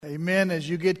Amen. As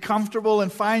you get comfortable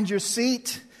and find your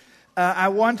seat, I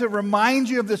want to remind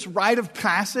you of this rite of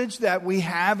passage that we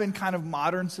have in kind of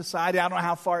modern society. I don't know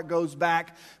how far it goes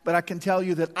back, but I can tell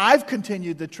you that I've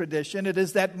continued the tradition. It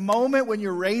is that moment when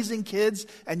you're raising kids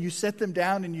and you sit them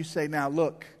down and you say, now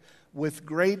look, with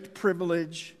great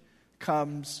privilege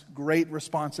comes great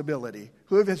responsibility.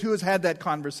 Who has had that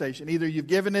conversation? Either you've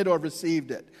given it or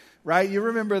received it. Right? You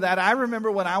remember that. I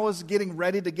remember when I was getting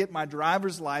ready to get my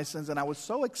driver's license and I was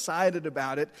so excited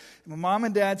about it. My mom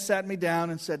and dad sat me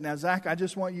down and said, now, Zach, I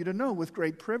just want you to know with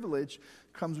great privilege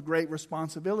comes great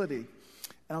responsibility.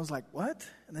 And I was like, what?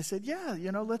 And they said, yeah,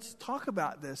 let's talk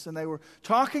about this. And they were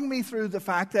talking me through the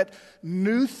fact that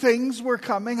new things were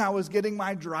coming. I was getting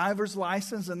my driver's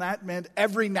license, and that meant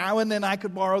every now and then I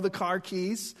could borrow the car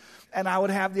keys. And I would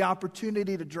have the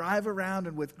opportunity to drive around,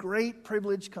 and with great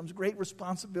privilege comes great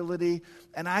responsibility.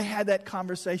 And I had that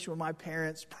conversation with my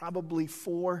parents probably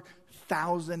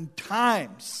 4,000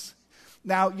 times.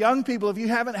 Now, young people, if you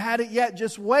haven't had it yet,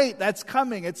 just wait. That's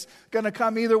coming. It's going to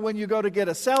come either when you go to get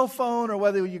a cell phone or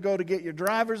whether you go to get your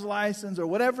driver's license or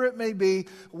whatever it may be.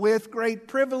 With great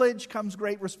privilege comes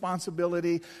great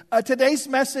responsibility. Today's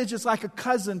message is like a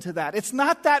cousin to that. It's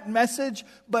not that message,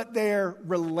 but they're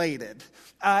related.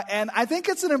 And I think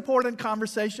it's an important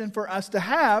conversation for us to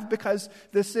have because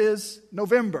this is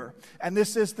November. And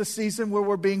this is the season where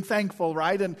we're being thankful,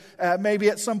 right? And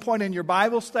maybe at some point in your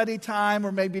Bible study time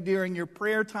or maybe during your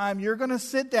prayer time, you're going to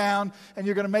sit down and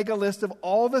you're going to make a list of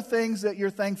all the things that you're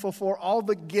thankful for, all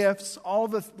the gifts, all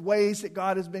the ways that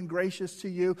God has been gracious to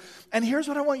you. And here's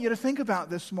what I want you to think about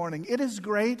this morning. It is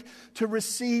great to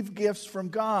receive gifts from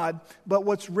God, but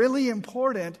what's really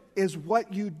important is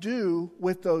what you do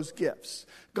with those gifts.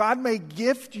 God may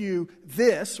gift you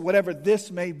this, whatever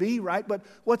this may be, right? But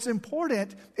what's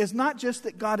important is not just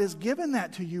that God has given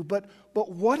that to you, but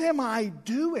what am I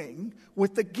doing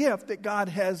with the gift that God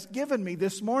has given me?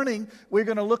 This morning, we're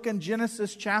going to look in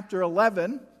Genesis chapter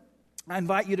 11. I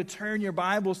invite you to turn your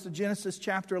Bibles to Genesis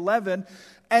chapter 11.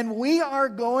 And we are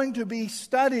going to be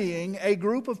studying a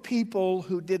group of people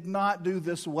who did not do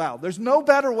this well. There's no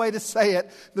better way to say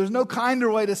it. There's no kinder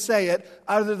way to say it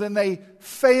other than they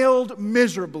failed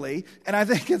miserably. And I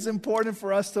think it's important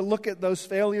for us to look at those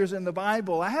failures in the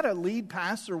Bible. I had a lead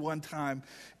pastor one time,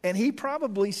 and he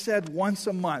probably said once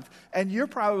a month. And you're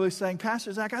probably saying,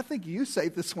 Pastor Zach, I think you say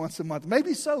this once a month.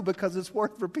 Maybe so, because it's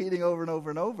worth repeating over and over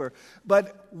and over.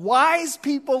 But wise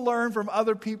people learn from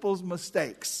other people's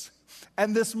mistakes.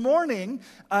 And this morning,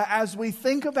 as we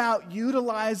think about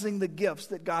utilizing the gifts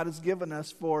that God has given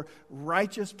us for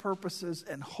righteous purposes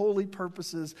and holy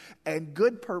purposes and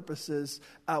good purposes,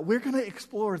 we're going to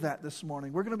explore that this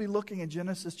morning. We're going to be looking in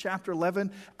Genesis chapter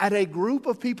 11 at a group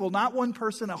of people, not one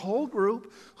person, a whole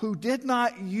group, who did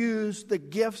not use the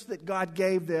gifts that God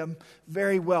gave them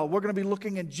very well. We're going to be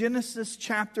looking in Genesis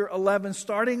chapter 11,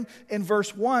 starting in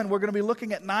verse 1. We're going to be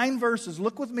looking at 9 verses.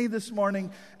 Look with me this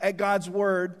morning at God's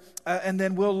Word. And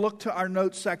then we'll look to our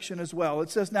notes section as well. It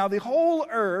says, now the whole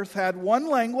earth had one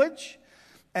language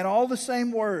and all the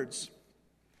same words.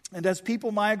 And as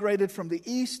people migrated from the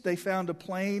east, they found a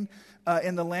plain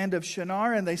in the land of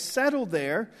Shinar, and they settled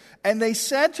there. And they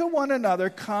said to one another,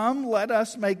 come, let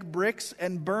us make bricks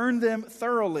and burn them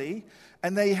thoroughly.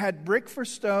 And they had brick for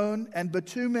stone and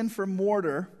bitumen for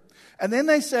mortar. And then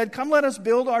they said, come, let us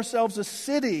build ourselves a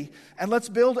city, and let's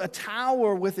build a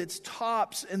tower with its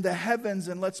tops in the heavens,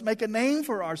 and let's make a name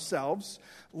for ourselves,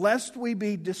 lest we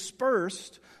be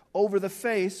dispersed over the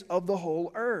face of the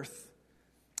whole earth.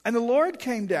 And the Lord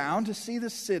came down to see the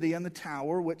city and the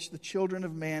tower which the children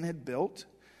of man had built.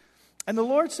 And the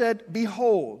Lord said,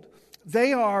 behold,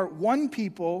 they are one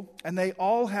people, and they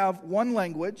all have one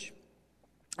language,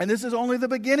 and this is only the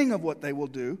beginning of what they will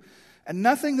do. And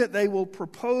nothing that they will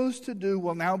propose to do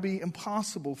will now be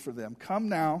impossible for them. Come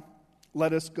now,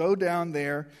 let us go down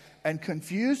there and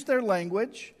confuse their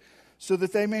language so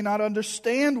that they may not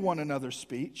understand one another's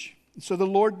speech. So the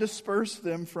Lord dispersed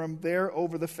them from there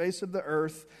over the face of the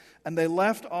earth, and they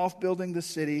left off building the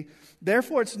city.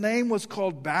 Therefore its name was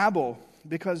called Babel,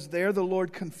 because there the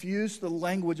Lord confused the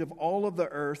language of all of the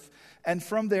earth, and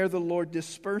from there the Lord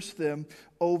dispersed them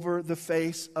over the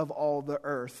face of all the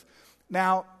earth.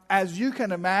 Now, as you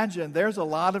can imagine, there's a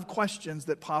lot of questions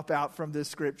that pop out from this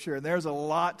scripture, and there's a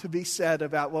lot to be said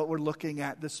about what we're looking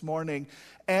at this morning.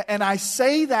 And I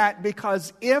say that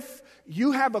because if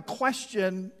you have a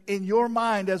question in your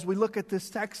mind as we look at this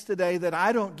text today that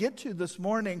I don't get to this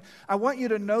morning, I want you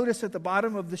to notice at the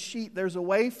bottom of the sheet, there's a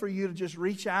way for you to just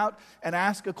reach out and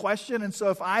ask a question. And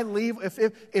so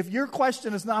if your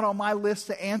question is not on my list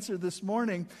to answer this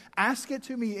morning, ask it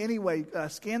to me anyway.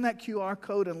 Scan that QR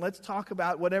code and let's talk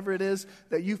about whatever it is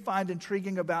that you find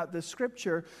intriguing about this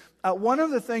scripture. One of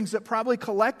the things that probably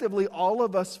collectively all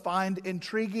of us find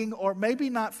intriguing, or maybe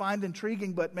not find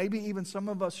intriguing, but maybe even some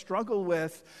of us struggle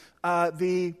with,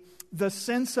 the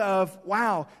sense of,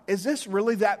 wow, is this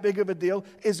really that big of a deal?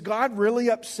 Is God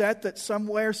really upset that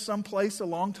somewhere, someplace a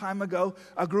long time ago,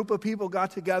 a group of people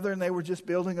got together and they were just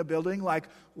building a building? Like,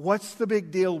 what's the big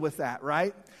deal with that,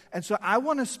 right? And so I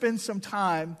want to spend some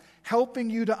time helping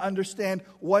you to understand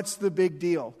what's the big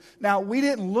deal. Now, we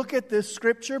didn't look at this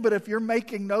scripture, but if you're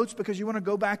making notes because you want to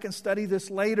go back and study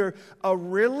this later, a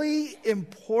really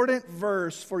important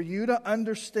verse for you to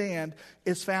understand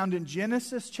is found in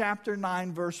Genesis chapter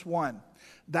 9, verse 1.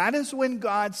 That is when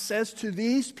God says to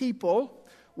these people,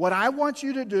 what I want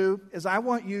you to do is I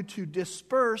want you to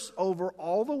disperse over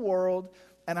all the world,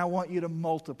 and I want you to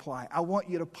multiply. I want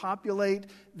you to populate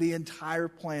the entire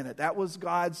planet. That was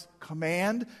God's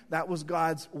command. That was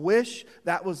God's wish.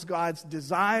 That was God's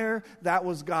desire. That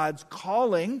was God's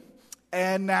calling.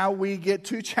 And now we get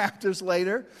 2 chapters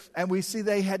later, and we see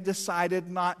they had decided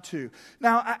not to.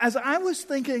 Now, as I was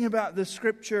thinking about this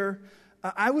scripture,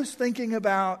 I was thinking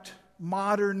about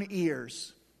modern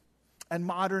ears and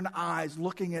modern eyes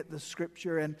looking at the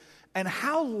scripture, and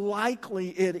how likely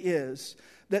it is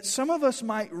that some of us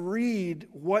might read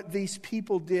what these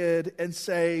people did and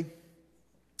say,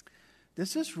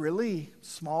 this is really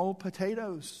small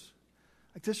potatoes.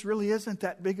 Like, this really isn't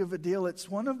that big of a deal. It's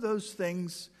one of those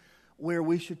things where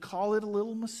we should call it a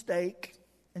little mistake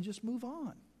and just move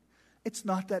on. It's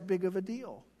not that big of a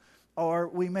deal. Or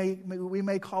we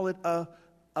may call it a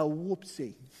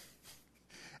whoopsie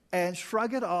and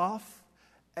shrug it off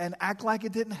and act like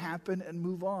it didn't happen and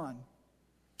move on.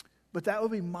 But that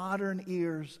would be modern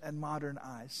ears and modern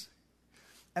eyes.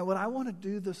 And what I want to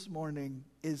do this morning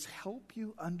is help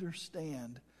you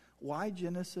understand why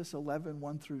Genesis 11,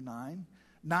 1 through 9,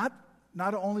 not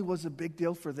only was a big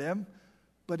deal for them,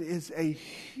 but is a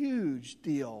huge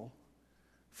deal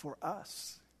for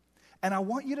us. And I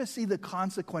want you to see the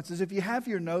consequences. If you have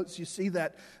your notes, you see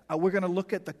that we're going to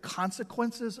look at the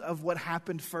consequences of what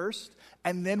happened first,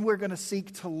 and then we're going to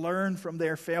seek to learn from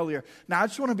their failure. Now, I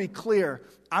just want to be clear.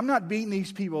 I'm not beating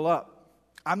these people up.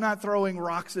 I'm not throwing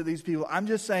rocks at these people. I'm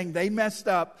just saying they messed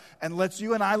up, and let's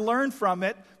you and I learn from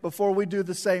it before we do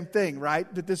the same thing, right?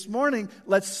 But this morning,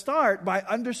 let's start by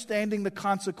understanding the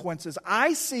consequences.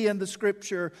 I see in the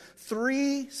scripture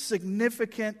 3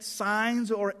 significant signs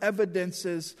or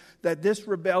evidences that this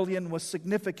rebellion was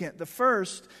significant. The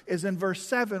first is in verse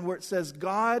 7 where it says,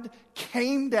 God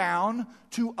came down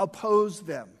to oppose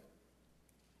them.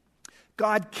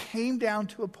 God came down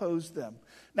to oppose them.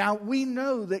 Now, we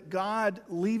know that God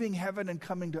leaving heaven and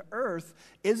coming to earth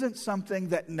isn't something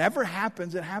that never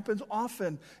happens. It happens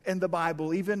often in the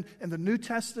Bible. Even in the New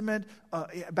Testament,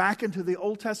 back into the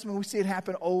Old Testament, we see it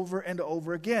happen over and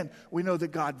over again. We know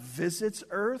that God visits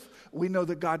earth. We know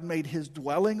that God made his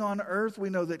dwelling on earth. We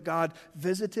know that God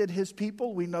visited his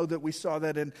people. We know that we saw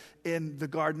that in the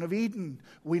Garden of Eden.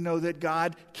 We know that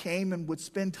God came and would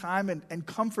spend time and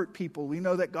comfort people. We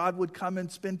know that God would come and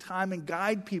spend time and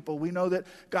guide people. We know that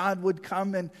God would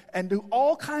come and do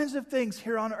all kinds of things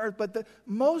here on earth. But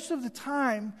most of the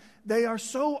time, they are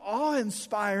so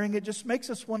awe-inspiring, it just makes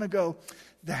us want to go,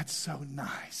 that's so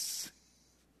nice.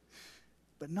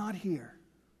 But not here.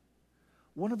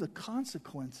 One of the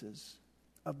consequences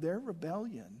of their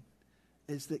rebellion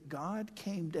is that God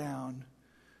came down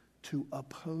to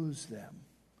oppose them.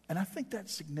 And I think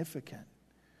that's significant.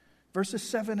 Verses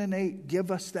 7 and 8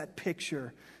 give us that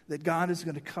picture that God is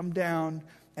going to come down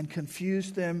and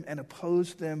confuse them and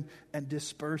oppose them and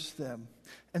disperse them.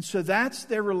 And so that's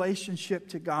their relationship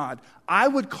to God. I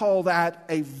would call that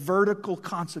a vertical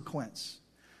consequence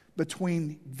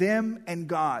between them and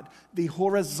God. The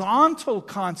horizontal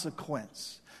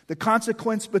consequence, the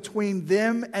consequence between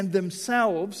them and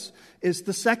themselves, is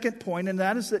the second point, and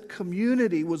that is that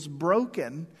community was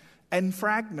broken and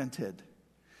fragmented.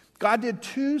 God did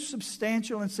 2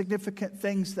 substantial and significant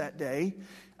things that day.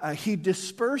 He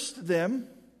dispersed them,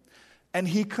 and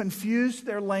he confused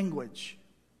their language.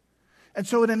 And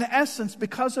so in essence,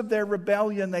 because of their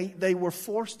rebellion, they were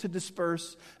forced to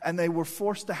disperse, and they were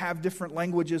forced to have different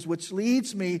languages, which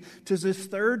leads me to this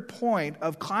third point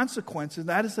of consequence, and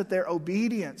that is that their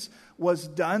obedience was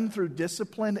done through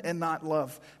discipline and not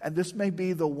love. And this may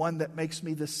be the one that makes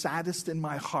me the saddest in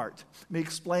my heart. Let me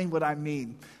explain what I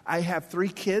mean. I have 3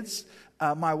 kids.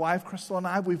 my wife, Crystal, and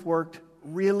I, we've worked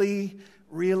really,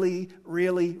 really,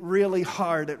 really, really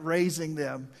hard at raising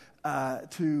them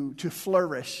to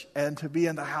flourish and to be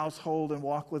in the household and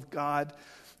walk with God.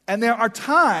 And there are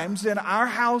times in our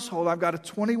household, I've got a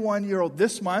 21-year-old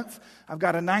this month, I've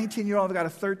got a 19-year-old, I've got a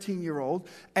 13-year-old,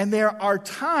 and there are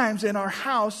times in our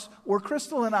house where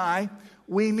Crystal and I,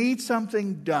 we need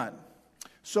something done.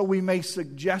 So we may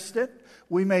suggest it,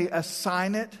 we may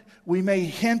assign it, we may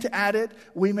hint at it,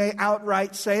 we may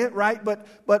outright say it, right?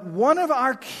 But one of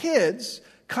our kids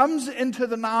comes into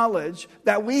the knowledge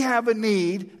that we have a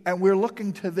need and we're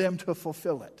looking to them to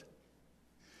fulfill it.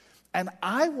 And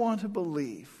I want to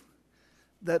believe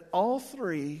that all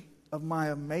three of my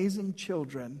amazing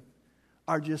children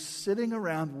are just sitting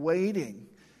around waiting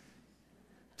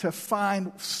to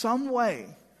find some way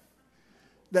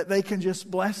that they can just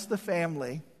bless the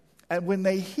family. And when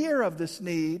they hear of this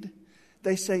need,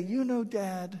 they say, you know,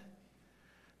 Dad,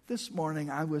 this morning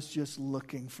I was just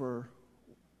looking for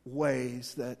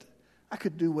ways that I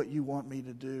could do what you want me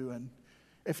to do. And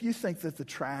if you think that the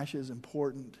trash is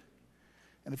important,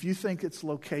 and if you think its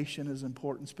location is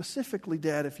important, specifically,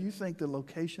 Dad, if you think the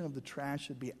location of the trash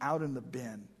should be out in the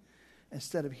bin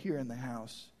instead of here in the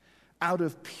house, out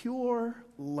of pure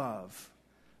love,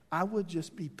 I would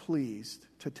just be pleased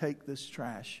to take this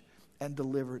trash and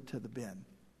deliver it to the bin.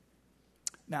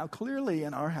 Now, clearly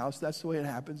in our house, that's the way it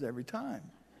happens every time.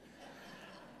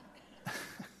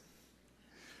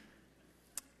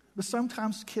 But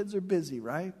sometimes kids are busy,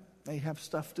 right? They have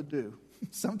stuff to do.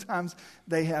 Sometimes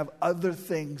they have other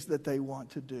things that they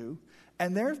want to do.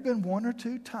 And there have been one or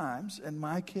two times in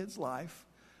my kid's life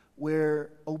where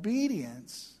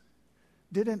obedience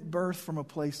didn't birth from a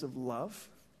place of love.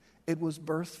 It was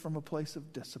birthed from a place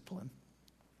of discipline.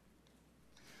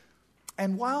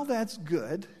 And while that's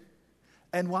good,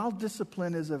 and while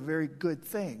discipline is a very good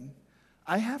thing,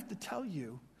 I have to tell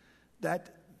you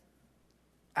that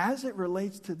as it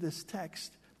relates to this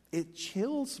text, it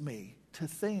chills me to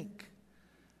think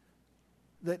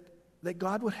that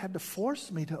God would have to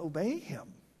force me to obey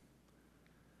him.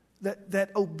 That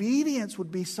obedience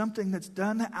would be something that's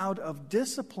done out of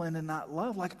discipline and not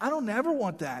love. Like, I don't ever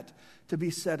want that to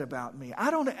be said about me. I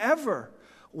don't ever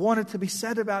want it to be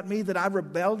said about me that I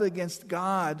rebelled against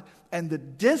God and the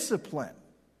discipline,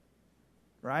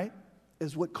 right,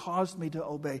 is what caused me to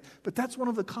obey. But that's one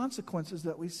of the consequences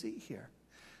that we see here.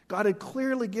 God had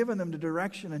clearly given them the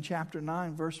direction in chapter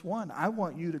 9, verse 1. I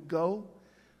want you to go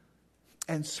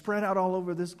and spread out all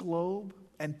over this globe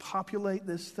and populate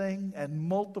this thing and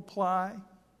multiply.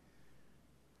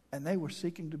 And they were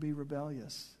seeking to be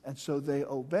rebellious. And so they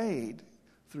obeyed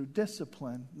through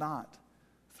discipline, not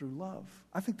through love.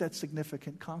 I think that's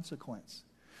significant consequence.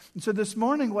 And so this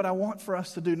morning, what I want for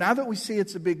us to do, now that we see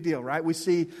it's a big deal, right? We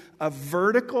see a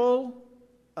vertical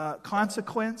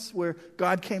consequence where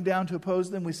God came down to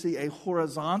oppose them. We see a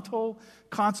horizontal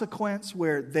consequence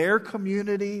where their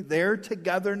community, their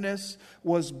togetherness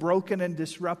was broken and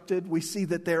disrupted. We see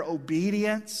that their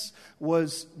obedience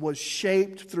was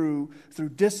shaped through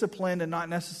discipline and not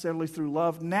necessarily through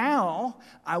love. Now,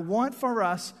 I want for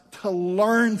us to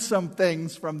learn some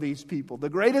things from these people. The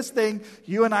greatest thing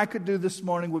you and I could do this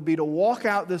morning would be to walk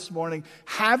out this morning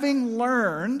having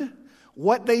learned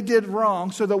what they did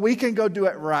wrong so that we can go do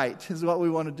it right, is what we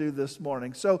want to do this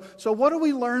morning. So what do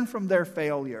we learn from their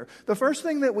failure? The first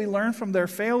thing that we learn from their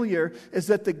failure is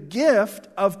that the gift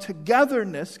of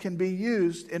togetherness can be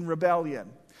used in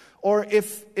rebellion. Or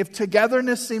if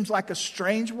togetherness seems like a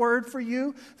strange word for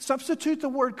you, substitute the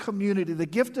word community. The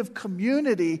gift of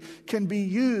community can be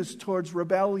used towards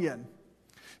rebellion.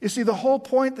 You see, the whole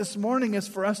point this morning is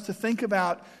for us to think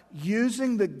about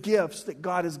using the gifts that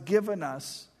God has given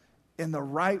us in the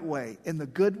right way, in the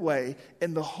good way,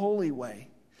 in the holy way.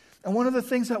 And one of the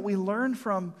things that we learn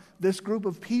from this group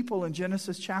of people in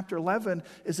Genesis chapter 11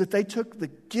 is that they took the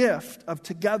gift of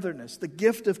togetherness, the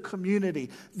gift of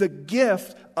community, the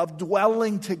gift of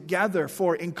dwelling together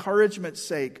for encouragement's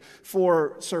sake,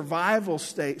 for survival's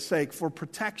sake, for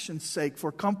protection's sake,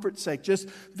 for comfort's sake. Just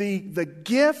the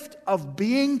gift of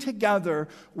being together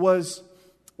was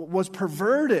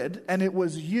perverted, and it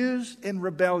was used in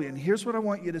rebellion. Here's what I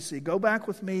want you to see. Go back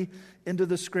with me into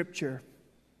the scripture.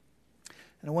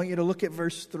 And I want you to look at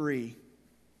verse 3.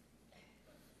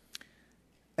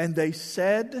 And they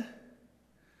said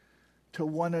to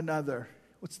one another.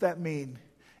 What's that mean?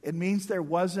 It means there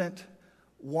wasn't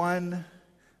one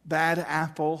bad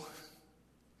apple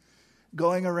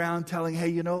going around telling, hey,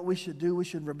 you know what we should do? We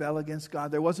should rebel against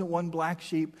God. There wasn't one black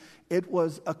sheep. It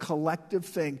was a collective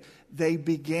thing. They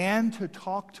began to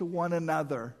talk to one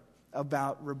another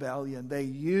about rebellion. They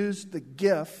used the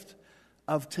gift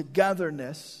of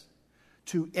togetherness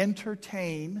to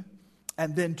entertain,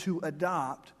 and then to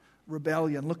adopt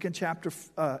rebellion. Look in chapter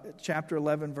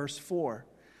 11, verse 4.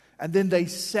 And then they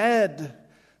said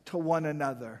to one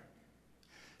another.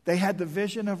 They had the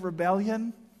vision of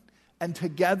rebellion, and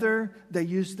together they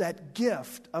used that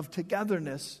gift of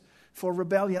togetherness for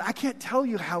rebellion. I can't tell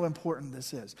you how important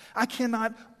this is. I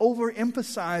cannot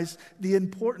overemphasize the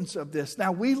importance of this.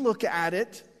 Now, we look at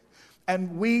it,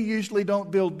 and we usually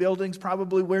don't build buildings.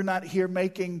 Probably we're not here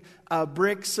making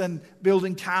bricks and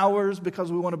building towers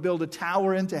because we want to build a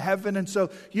tower into heaven. And so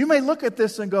you may look at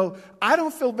this and go, I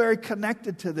don't feel very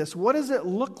connected to this. What does it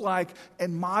look like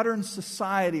in modern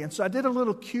society? And so I did a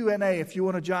little Q&A if you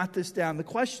want to jot this down. The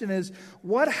question is,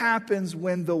 what happens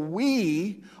when the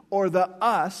we or the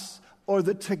us or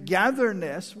the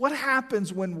togetherness, what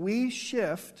happens when we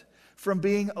shift from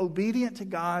being obedient to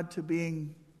God to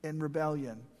being in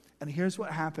rebellion? And here's what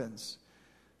happens.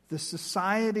 The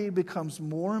society becomes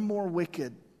more and more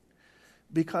wicked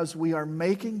because we are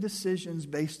making decisions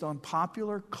based on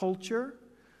popular culture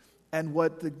and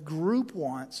what the group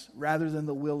wants rather than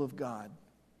the will of God.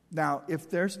 Now, if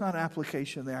there's not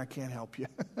application there, I can't help you.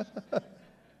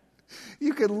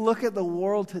 You can look at the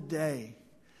world today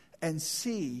and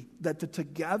see that the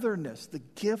togetherness, the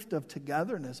gift of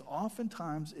togetherness,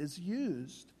 oftentimes is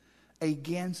used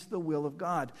against the will of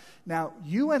God. Now,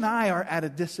 you and I are at a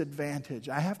disadvantage.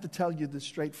 I have to tell you this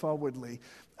straightforwardly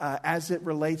as it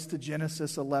relates to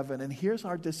Genesis 11. And here's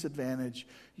our disadvantage.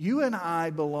 You and I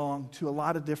belong to a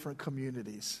lot of different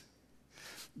communities.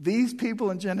 These people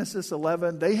in Genesis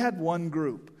 11, they had one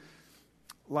group.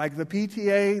 Like the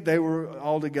PTA, they were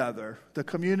all together. The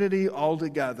community, all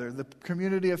together. The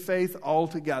community of faith, all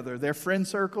together. Their friend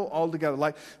circle, all together.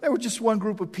 Like they were just one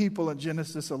group of people in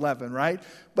Genesis 11, right?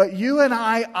 But you and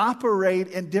I operate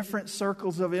in different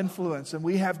circles of influence, and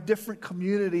we have different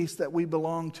communities that we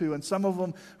belong to. And some of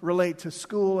them relate to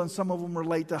school, and some of them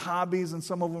relate to hobbies, and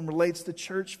some of them relates to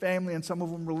church family, and some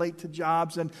of them relate to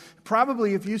jobs. And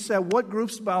probably if you said, what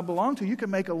groups do I belong to, you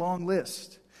can make a long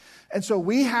list. And so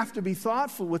we have to be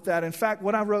thoughtful with that. In fact,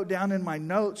 what I wrote down in my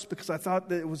notes, because I thought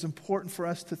that it was important for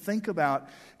us to think about,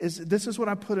 is this is what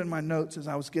I put in my notes as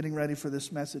I was getting ready for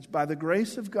this message. By the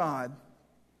grace of God,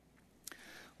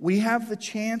 we have the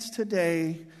chance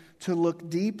today to look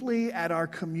deeply at our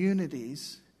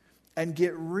communities and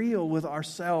get real with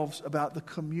ourselves about the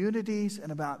communities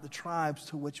and about the tribes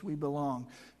to which we belong.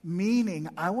 Meaning,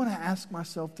 I want to ask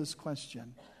myself this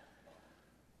question.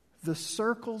 The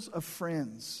circles of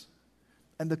friends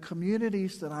and the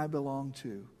communities that I belong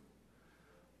to,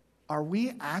 are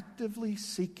we actively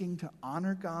seeking to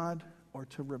honor God or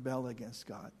to rebel against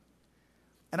God?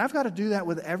 And I've got to do that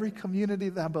with every community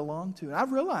that I belong to. And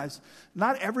I've realized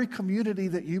not every community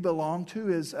that you belong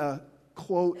to is a,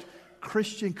 quote,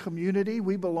 Christian community.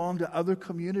 We belong to other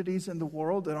communities in the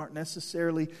world that aren't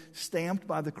necessarily stamped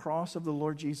by the cross of the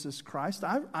Lord Jesus Christ.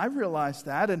 I realize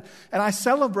that, and I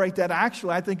celebrate that.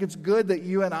 Actually, I think it's good that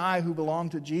you and I who belong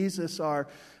to Jesus are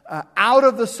out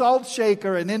of the salt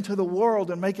shaker and into the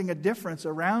world and making a difference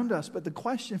around us. But the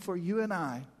question for you and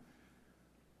I,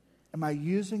 am I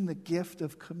using the gift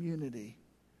of community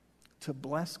to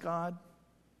bless God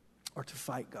or to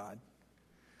fight God?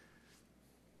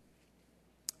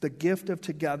 The gift of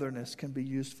togetherness can be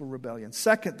used for rebellion.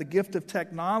 Second, the gift of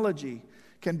technology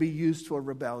can be used for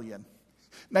rebellion.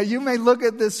 Now, you may look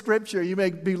at this scripture, you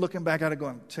may be looking back at it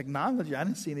going, technology? I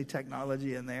didn't see any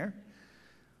technology in there.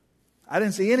 I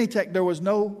didn't see any there was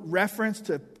no reference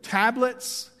to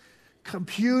tablets,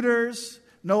 computers,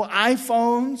 no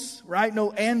iPhones, right?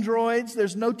 No Androids.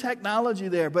 There's no technology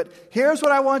there. But here's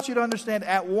what I want you to understand.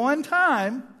 At one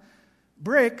time,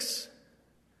 bricks,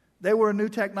 they were a new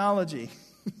technology.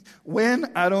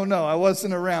 When? I don't know. I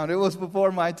wasn't around. It was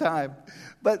before my time.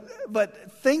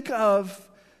 But think of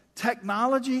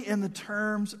technology in the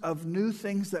terms of new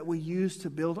things that we use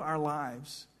to build our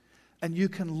lives. And you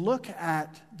can look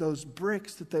at those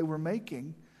bricks that they were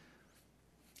making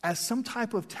as some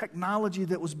type of technology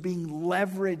that was being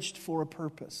leveraged for a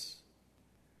purpose.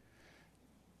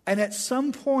 And at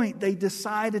some point, they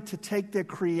decided to take their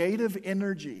creative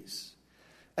energies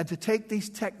and to take these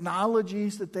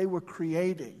technologies that they were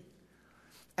creating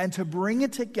and to bring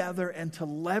it together and to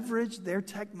leverage their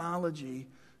technology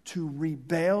to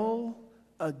rebel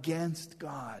against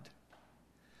God.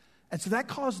 And so that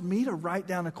caused me to write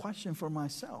down a question for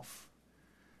myself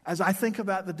as I think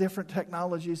about the different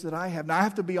technologies that I have. Now, I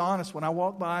have to be honest, when I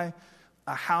walk by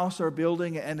a house or a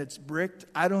building and it's bricked,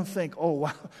 I don't think, oh,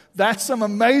 wow, that's some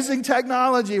amazing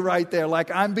technology right there.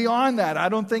 Like, I'm beyond that. I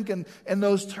don't think in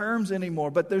those terms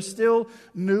anymore. But there's still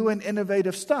new and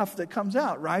innovative stuff that comes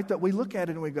out, right? That we look at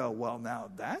it and we go, well, now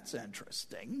that's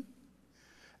interesting.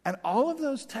 And all of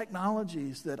those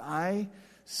technologies that I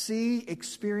see,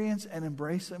 experience, and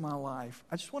embrace in my life,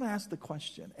 I just want to ask the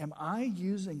question, am I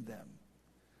using them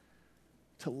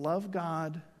to love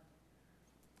God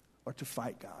or to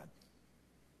fight God?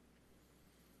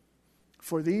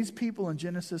 For these people in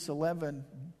Genesis 11,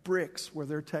 bricks were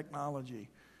their technology.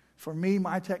 For me,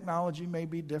 my technology may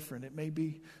be different. It may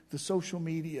be the social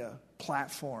media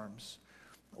platforms,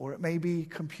 or it may be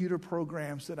computer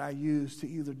programs that I use to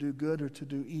either do good or to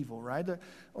do evil, right?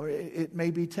 Or it may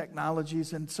be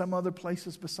technologies in some other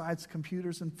places besides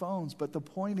computers and phones. But the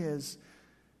point is,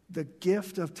 the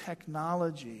gift of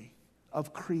technology,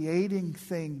 of creating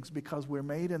things because we're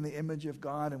made in the image of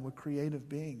God and we're creative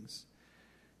beings,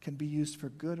 can be used for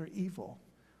good or evil.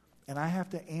 And I have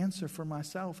to answer for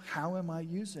myself, how am I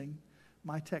using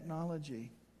my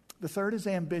technology? The third is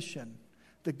ambition.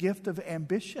 The gift of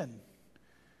ambition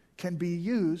can be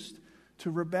used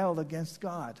to rebel against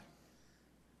God.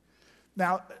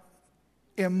 Now,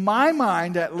 in my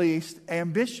mind at least,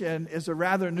 ambition is a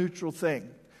rather neutral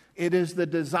thing. It is the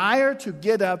desire to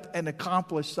get up and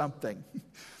accomplish something.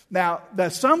 Now, the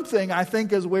something, I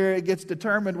think, is where it gets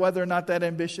determined whether or not that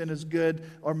ambition is good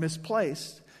or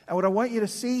misplaced. And what I want you to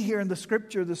see here in the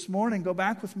scripture this morning, go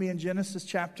back with me in Genesis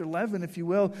chapter 11, if you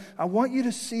will. I want you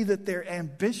to see that their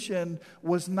ambition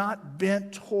was not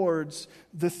bent towards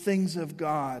the things of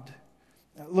God.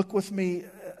 Look with me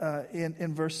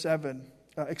in verse 7.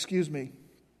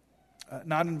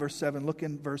 Not in verse 7. Look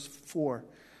in verse 4.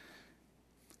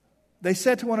 They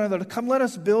said to one another, "Come, let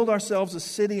us build ourselves a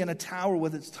city and a tower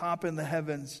with its top in the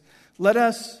heavens. Let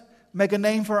us make a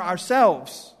name for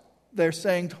ourselves," they're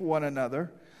saying to one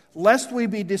another, "lest we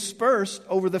be dispersed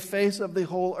over the face of the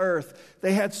whole earth."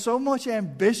 They had so much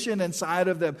ambition inside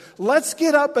of them. Let's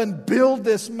get up and build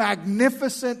this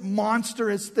magnificent,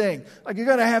 monstrous thing. Like, you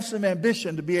got to have some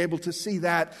ambition to be able to see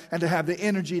that and to have the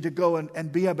energy to go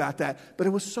and be about that. But it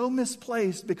was so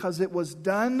misplaced because it was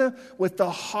done with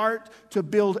the heart to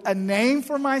build a name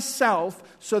for myself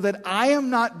so that I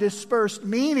am not dispersed,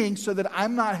 meaning so that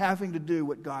I'm not having to do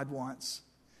what God wants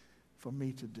for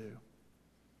me to do.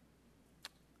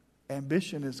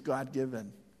 Ambition is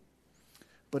God-given,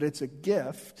 but it's a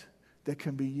gift that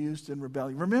can be used in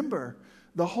rebellion. Remember,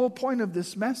 the whole point of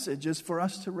this message is for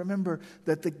us to remember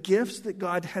that the gifts that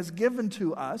God has given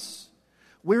to us,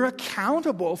 we're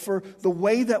accountable for the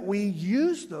way that we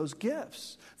use those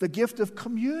gifts. The gift of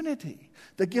community,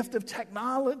 the gift of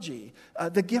technology,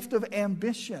 the gift of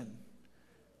ambition.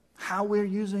 How we're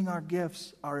using our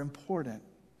gifts are important.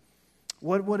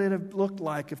 What would it have looked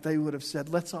like if they would have said,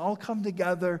 let's all come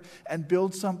together and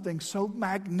build something so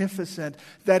magnificent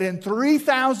that in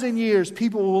 3,000 years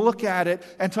people will look at it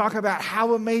and talk about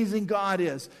how amazing God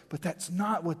is. But that's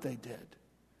not what they did.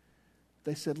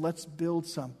 They said, let's build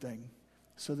something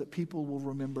so that people will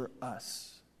remember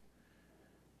us.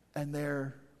 And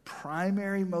their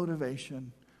primary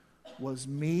motivation was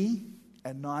me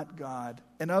and not God.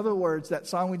 In other words, that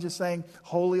song we just sang,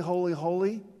 "Holy, Holy,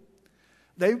 Holy,"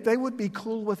 They would be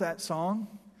cool with that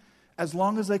song as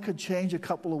long as they could change a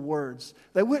couple of words.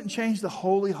 They wouldn't change the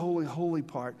holy, holy, holy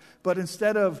part. But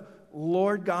instead of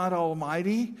Lord God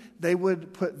Almighty, they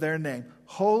would put their name.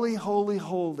 Holy, holy,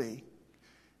 holy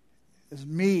is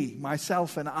me,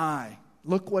 myself, and I.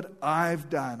 Look what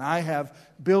I've done. I have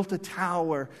built a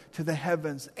tower to the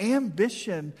heavens.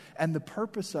 Ambition and the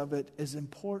purpose of it is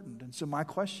important. And so my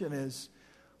question is,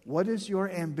 what is your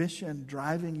ambition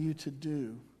driving you to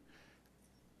do?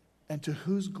 And to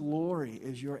whose glory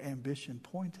is your ambition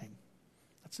pointing?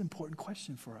 That's an important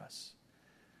question for us.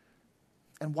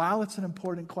 And while it's an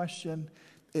important question,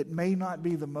 it may not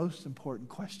be the most important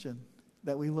question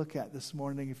that we look at this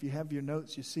morning. If you have your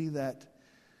notes, you see that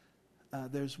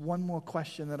there's one more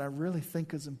question that I really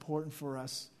think is important for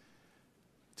us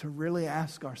to really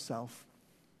ask ourselves.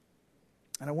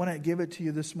 And I want to give it to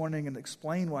you this morning and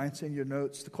explain why it's in your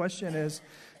notes. The question is,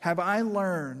 have I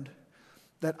learned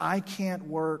that I can't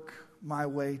work my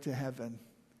way to heaven?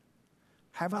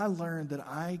 Have I learned that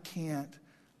I can't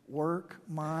work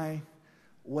my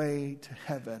way to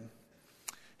heaven?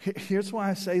 Here's why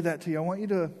I say that to you. I want you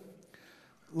to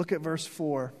look at verse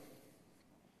 4.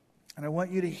 And I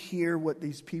want you to hear what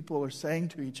these people are saying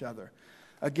to each other.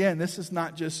 Again, this is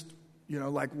not just,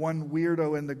 like one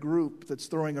weirdo in the group that's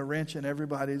throwing a wrench in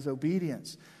everybody's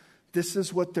obedience. This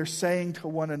is what they're saying to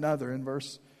one another in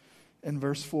verse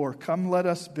 4. "Come, let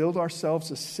us build ourselves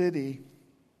a city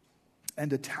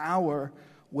and a tower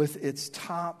with its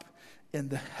top in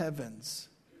the heavens."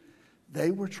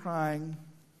 They were trying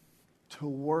to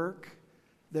work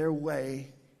their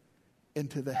way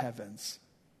into the heavens.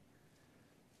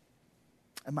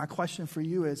 And my question for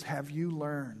you is, have you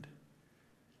learned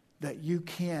that you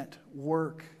can't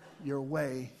work your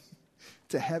way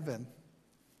to heaven.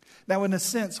 Now, in a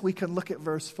sense, we can look at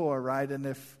verse 4, right? And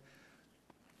if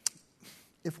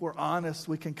we're honest,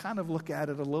 we can kind of look at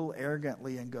it a little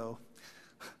arrogantly and go,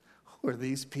 who are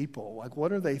these people? Like,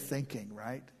 what are they thinking,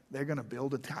 right? They're going to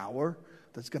build a tower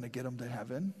that's going to get them to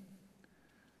heaven?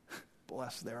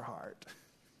 Bless their heart.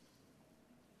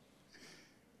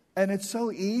 And it's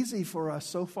so easy for us,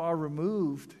 so far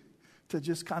removed, to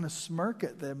just kind of smirk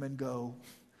at them and go,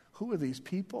 who are these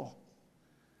people?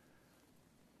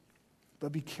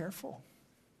 But be careful,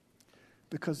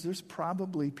 because there's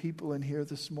probably people in here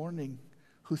this morning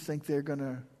who think they're going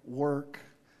to work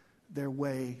their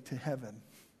way to heaven.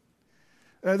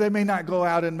 They may not go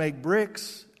out and make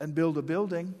bricks and build a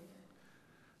building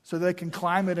so they can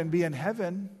climb it and be in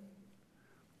heaven,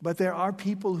 but there are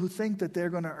people who think that they're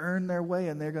going to earn their way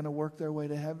and they're going to work their way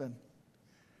to heaven.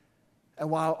 And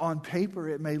while on paper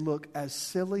it may look as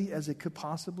silly as it could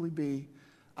possibly be,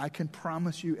 I can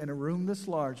promise you, in a room this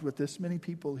large with this many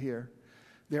people here,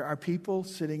 there are people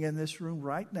sitting in this room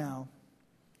right now,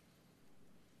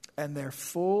 and their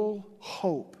full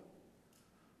hope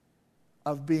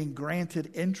of being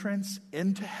granted entrance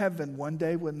into heaven one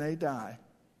day when they die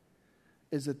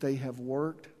is that they have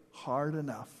worked hard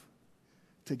enough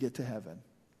to get to heaven.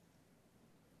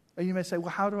 And you may say, well,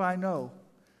 how do I know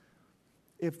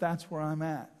if that's where I'm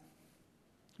at?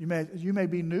 You may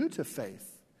be new to faith.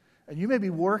 And you may be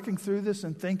working through this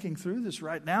and thinking through this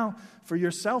right now for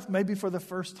yourself, maybe for the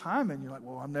first time. And you're like,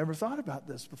 well, I've never thought about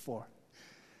this before.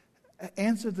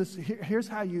 Answer this. Here's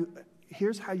how you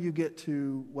get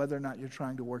to whether or not you're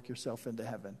trying to work yourself into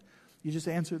heaven. You just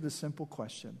answer this simple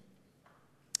question.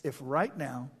 If right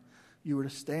now you were to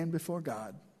stand before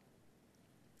God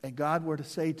and God were to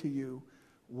say to you,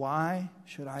 why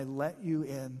should I let you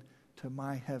in to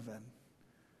my heaven?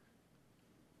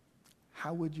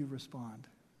 How would you respond?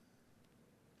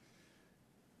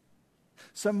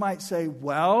 Some might say,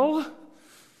 well,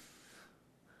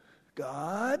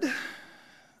 God,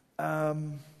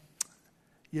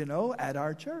 at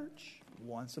our church,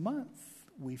 once a month,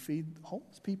 we feed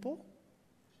homeless people,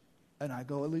 and I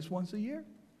go at least once a year.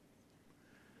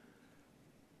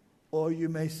 Or you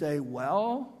may say,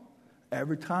 well,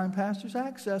 every time Pastor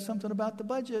Zach says something about the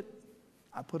budget,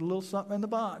 I put a little something in the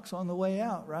box on the way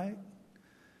out, right?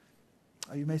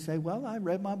 Or you may say, well, I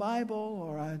read my Bible,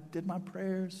 or I did my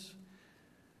prayers.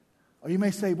 Or you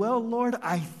may say, well, Lord,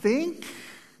 I think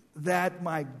that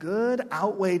my good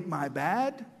outweighed my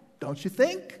bad. Don't you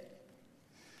think?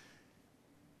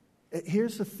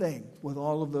 Here's the thing with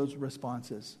all of those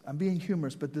responses. I'm being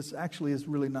humorous, but this actually is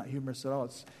really not humorous at all.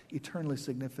 It's eternally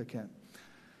significant.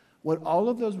 What all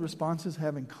of those responses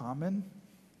have in common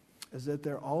is that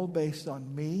they're all based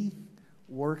on me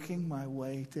working my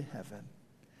way to heaven.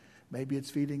 Maybe it's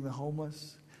feeding the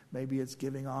homeless. Maybe it's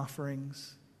giving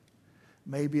offerings.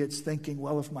 Maybe it's thinking,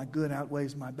 well, if my good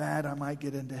outweighs my bad, I might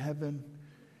get into heaven.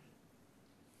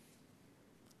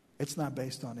 It's not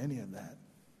based on any of that.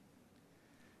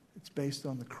 It's based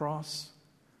on the cross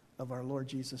of our Lord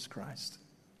Jesus Christ.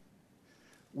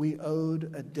 We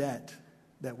owed a debt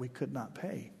that we could not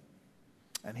pay,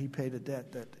 and he paid a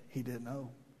debt that he didn't owe.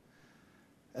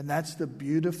 And that's the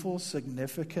beautiful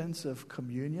significance of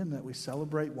communion that we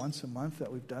celebrate once a month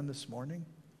that we've done this morning.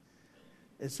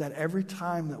 It's that every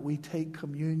time that we take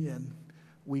communion,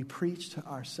 we preach to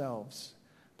ourselves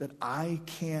that I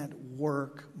can't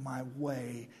work my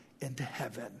way into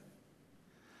heaven.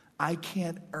 I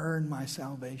can't earn my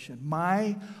salvation.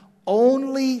 My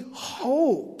only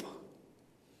hope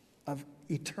of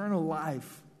eternal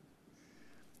life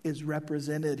is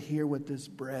represented here with this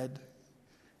bread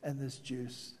and this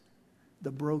juice,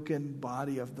 the broken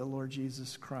body of the Lord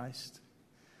Jesus Christ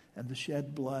and the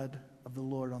shed blood of the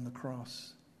Lord on the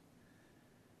cross.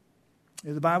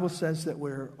 The Bible says that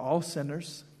we're all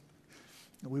sinners.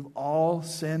 We've all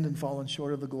sinned and fallen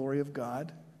short of the glory of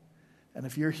God. And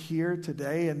if you're here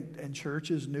today and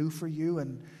church is new for you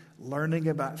and learning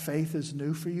about faith is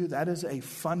new for you, that is a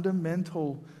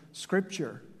fundamental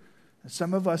scripture. And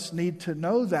some of us need to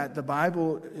know that. The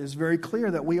Bible is very clear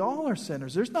that we all are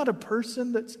sinners. There's not a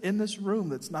person that's in this room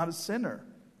that's not a sinner.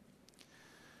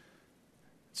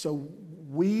 So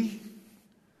we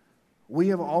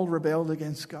have all rebelled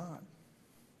against God.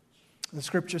 The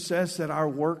scripture says that our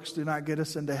works do not get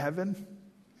us into heaven.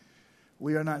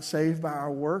 We are not saved by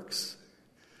our works.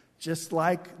 Just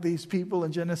like these people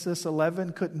in Genesis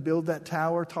 11 couldn't build that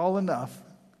tower tall enough,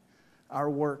 our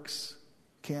works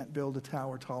can't build a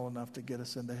tower tall enough to get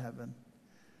us into heaven.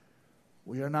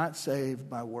 We are not saved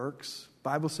by works. The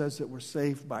Bible says that we're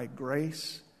saved by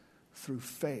grace through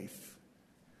faith.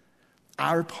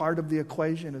 Our part of the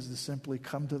equation is to simply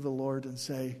come to the Lord and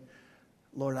say,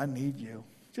 Lord, I need you.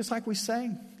 Just like we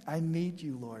sang, I need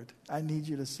you, Lord. I need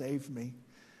you to save me.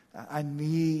 I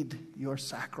need your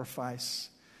sacrifice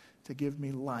to give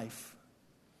me life.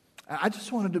 I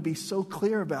just wanted to be so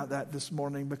clear about that this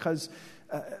morning because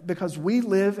we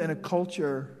live in a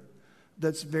culture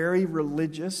that's very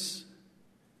religious.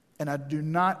 And I do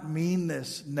not mean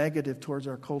this negative towards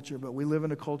our culture, but we live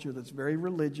in a culture that's very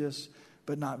religious,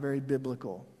 but not very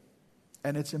biblical.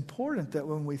 And it's important that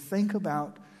when we think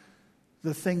about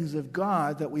the things of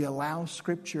God, that we allow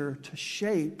Scripture to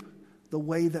shape the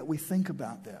way that we think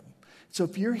about them. So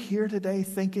if you're here today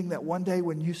thinking that one day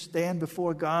when you stand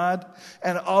before God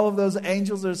and all of those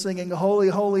angels are singing, holy,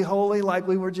 holy, holy, like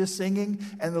we were just singing,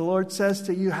 and the Lord says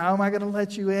to you, how am I going to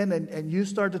let you in? And you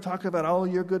start to talk about all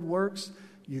your good works,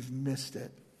 you've missed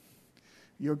it.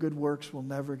 Your good works will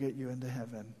never get you into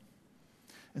heaven.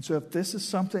 And so if this is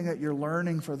something that you're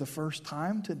learning for the first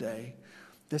time today,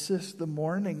 this is the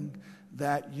morning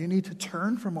that you need to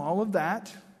turn from all of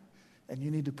that and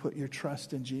you need to put your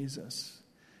trust in Jesus.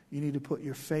 You need to put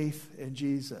your faith in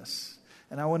Jesus.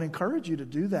 And I want to encourage you to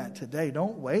do that today.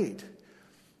 Don't wait.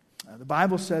 The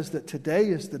Bible says that today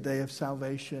is the day of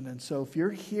salvation. And so if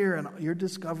you're here and you're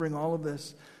discovering all of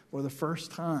this for the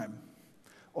first time,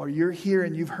 or you're here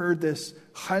and you've heard this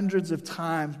hundreds of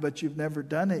times, but you've never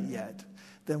done it yet,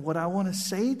 then what I want to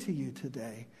say to you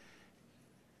today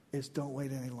is don't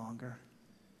wait any longer.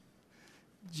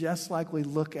 Just like we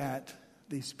look at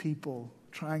these people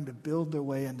trying to build their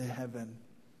way into heaven,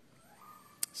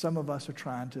 some of us are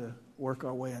trying to work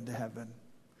our way into heaven.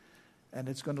 And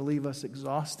it's going to leave us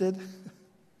exhausted,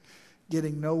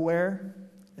 getting nowhere,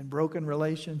 in broken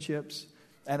relationships.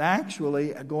 And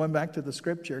actually, going back to the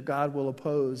Scripture, God will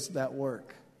oppose that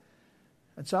work.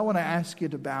 And so I want to ask you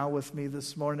to bow with me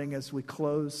this morning as we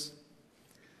close.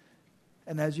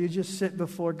 And as you just sit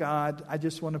before God, I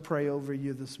just want to pray over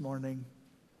you this morning.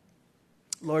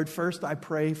 Lord, first I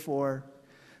pray for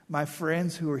my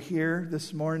friends who are here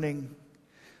this morning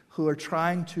who are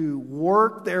trying to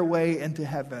work their way into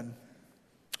heaven.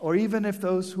 Or even if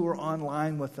those who are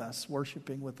online with us,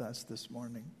 worshiping with us this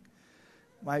morning,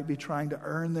 might be trying to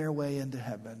earn their way into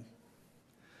heaven.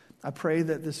 I pray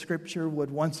that the Scripture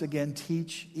would once again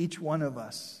teach each one of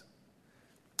us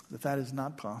that that is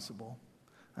not possible.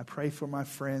 I pray for my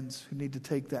friends who need to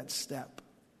take that step,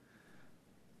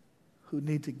 who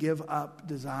need to give up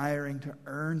desiring to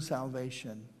earn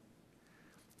salvation.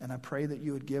 And I pray that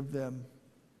you would give them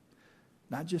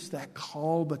not just that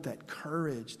call, but that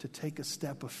courage to take a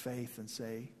step of faith and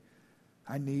say,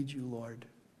 I need you, Lord.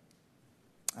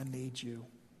 I need you.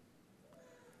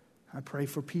 I pray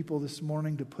for people this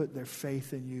morning to put their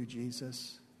faith in you,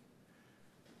 Jesus.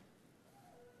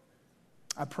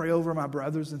 I pray over my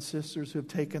brothers and sisters who have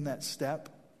taken that step,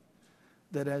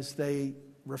 that as they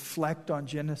reflect on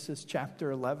Genesis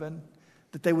chapter 11,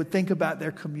 that they would think about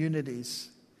their communities,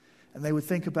 and they would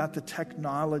think about the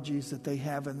technologies that they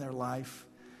have in their life,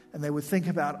 and they would think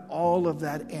about all of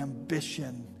that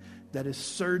ambition that is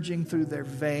surging through their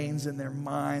veins and their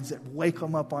minds that wake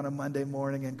them up on a Monday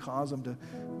morning and cause them to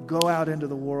go out into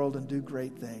the world and do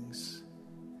great things.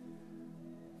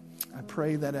 I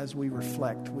pray that as we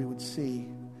reflect, we would see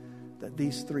that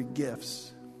these three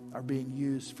gifts are being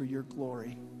used for your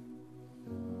glory.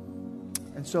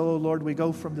 And so, Lord, we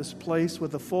go from this place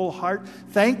with a full heart,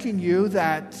 thanking you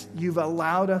that you've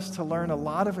allowed us to learn a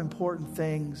lot of important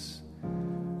things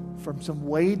from some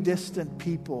way distant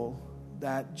people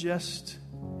that just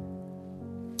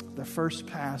the first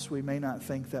pass we may not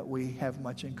think that we have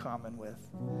much in common with.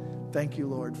 Thank you,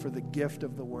 Lord, for the gift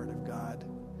of the Word of God.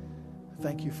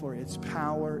 Thank you for its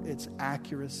power, its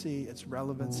accuracy, its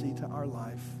relevancy to our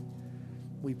life.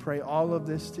 We pray all of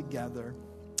this together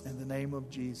in the name of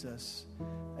Jesus.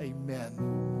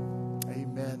 Amen.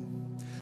 Amen.